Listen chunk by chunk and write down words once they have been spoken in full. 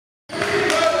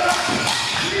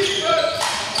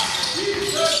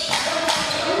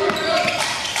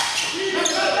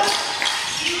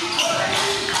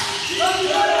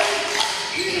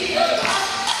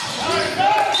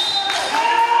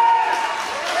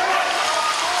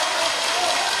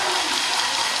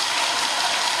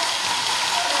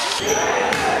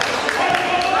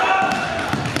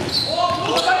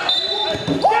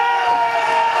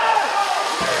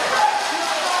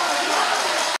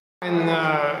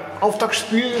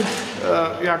Auftaktspiel,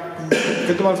 ja,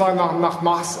 könnte man sagen nach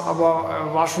Maß, aber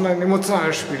war schon ein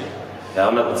emotionales Spiel. Ja,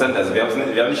 100%. Also wir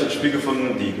haben nicht das Spiel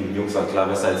gefunden. Die Jungs waren klar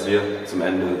besser als wir. Zum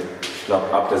Ende, ich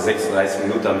glaube, ab der 36.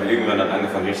 Minute haben wir irgendwann dann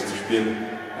angefangen, richtig zu spielen.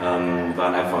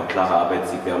 Waren einfach ein klarer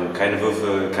Arbeitssieg. Wir haben keine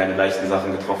Würfe, keine leichten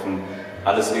Sachen getroffen.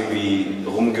 Alles irgendwie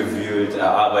rumgewühlt,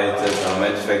 erarbeitet. Aber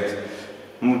im Endeffekt,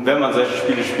 wenn man solche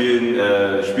Spiele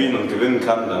spielen und gewinnen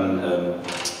kann, dann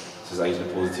ist das eigentlich eine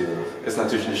positive Sache. Ist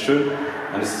natürlich nicht schön.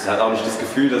 Man hat auch nicht das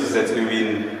Gefühl, dass es jetzt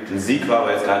irgendwie ein Sieg war,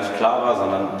 weil es gar nicht klar war,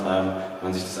 sondern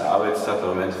man sich das erarbeitet hat.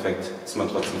 Aber im Endeffekt ist man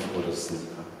trotzdem froh, dass es ein Sieg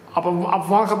war. Aber ab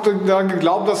wann habt ihr daran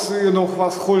geglaubt, dass ihr noch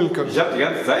was holen könnt? Ich habe die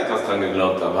ganze Zeit was dran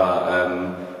geglaubt, aber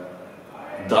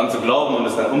dran zu glauben und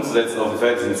es dann umzusetzen auf dem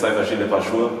Feld sind zwei verschiedene Paar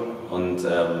Schuhe. Und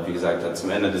wie gesagt,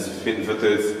 zum Ende des vierten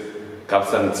Viertels gab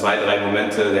es dann 2, 3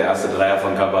 Momente. Der erste Dreier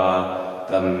von Kaba,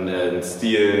 dann ein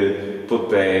Steal,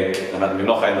 Putback, dann hatten wir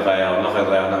noch einen Dreier und noch einen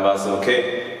Dreier und dann war es so, okay,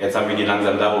 jetzt haben wir die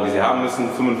langsam da, wo wir sie haben müssen.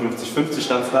 55-50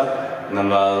 stand es da und dann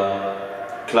war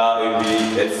klar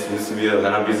irgendwie, jetzt müssen wir,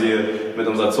 dann haben wir sie mit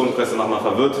unserer Zonenpresse nochmal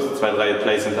verwirrt, 2, 3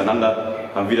 Plays hintereinander,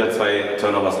 haben wieder 2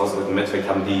 Turnovers rausgeholt. Im Endeffekt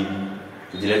haben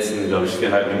die letzten, glaube ich,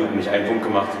 4,5 Minuten nicht einen Punkt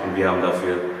gemacht und wir haben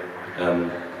dafür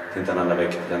hintereinander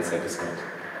weg die ganze Zeit gescored.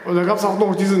 Und dann gab es auch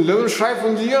noch diesen Löwenschrei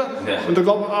von dir. Ja. Und ich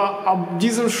glaube, ab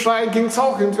diesem Schrei ging es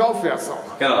auch irgendwie aufwärts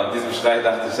auch. Genau, ab diesem Schrei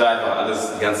dachte ich einfach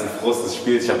alles, die ganzen Frust des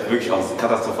Spiels. Ich habe wirklich auch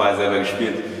katastrophal selber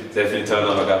gespielt, sehr viele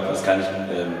Turnover gehabt, was gar nicht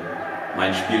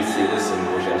mein Spielstil ist und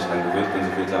wo ich eigentlich dran gewöhnt bin, so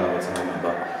viele Turnover zu haben.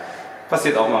 Aber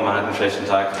passiert auch mal, man hat einen schlechten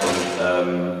Tag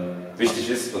und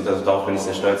wichtig ist, und darauf bin ich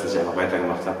sehr stolz, dass ich einfach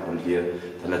weitergemacht habe und wir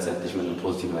dann letztendlich mit einem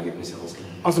positiven Ergebnis herausgehen.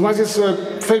 Also du meinst jetzt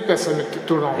Feldpässe mit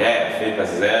Turnover? Ja,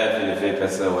 Fehlpässe, sehr viele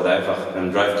Fehlpässe oder einfach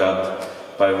einen Drive gehabt,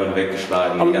 Ball wurde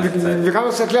weggeschlagen. Aber die ganze Zeit. Wie kann man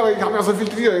das erklären? Ich habe ja so viel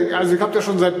trainiert. Also ich habe ja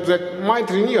schon seit Mai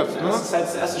trainiert. Ne? Das ist halt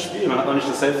das erste Spiel, man hat noch nicht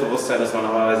das Selbstbewusstsein, das man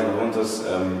normalerweise gewohnt ist.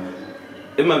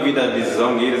 Immer wieder die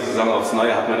Saison, jede Saison aufs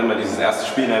Neue hat man immer dieses erste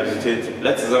Spiel in der Universität.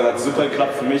 Letzte Saison hat es super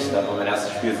geklappt für mich, da war mein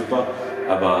erstes Spiel super,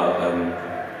 aber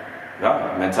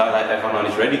ja, mental halt einfach noch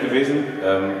nicht ready gewesen,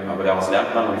 aber daraus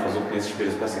lernt man und versucht nächstes Spiel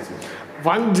das Beste zu machen.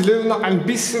 Waren die Löwen noch ein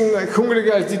bisschen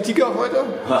hungriger als die Tiger heute?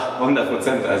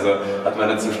 100%, also hat man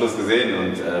dann zum Schluss gesehen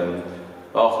und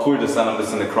war auch cool, dass da noch ein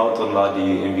bisschen eine Crowd drin war,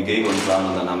 die irgendwie gegen uns waren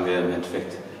und dann haben wir im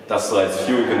Endeffekt das so als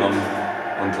Fuel genommen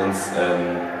und uns,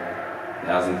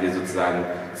 ja, sind wir sozusagen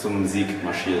zum Sieg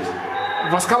marschiert.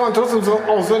 Was kann man trotzdem so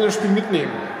aus so einem Spiel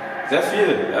mitnehmen? Sehr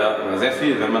viel, ja, sehr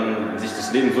viel. Wenn man sich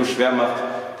das Leben so schwer macht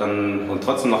und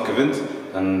trotzdem noch gewinnt,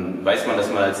 dann weiß man,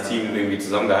 dass man als Team irgendwie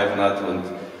zusammengehalten hat und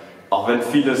auch wenn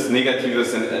vieles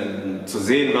Negatives zu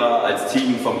sehen war als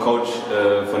Team vom Coach,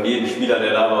 von jedem Spieler,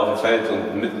 der da war auf dem Feld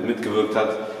und mitgewirkt hat,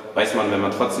 weiß man, wenn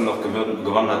man trotzdem noch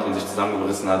gewonnen hat und sich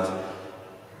zusammengerissen hat.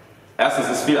 Erstens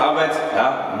ist viel Arbeit,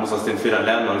 ja, man muss aus den Fehlern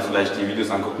lernen und vielleicht die Videos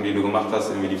angucken, die du gemacht hast,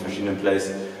 irgendwie die verschiedenen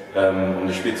Plays, um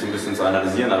das Spiel so ein bisschen zu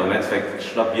analysieren, aber im Endeffekt,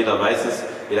 ich glaube, jeder weiß es,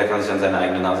 jeder kann sich an seine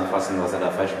eigene Nase fassen, was er da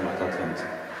falsch gemacht hat und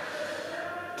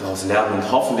daraus lernen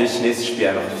und hoffentlich nächstes Spiel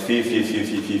einfach viel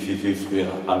früher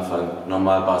anfangen,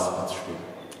 normal Basketball zu spielen.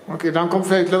 Okay, dann kommt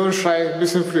vielleicht Löwenschrei ein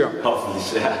bisschen früher.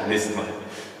 Hoffentlich, ja, nächstes Mal.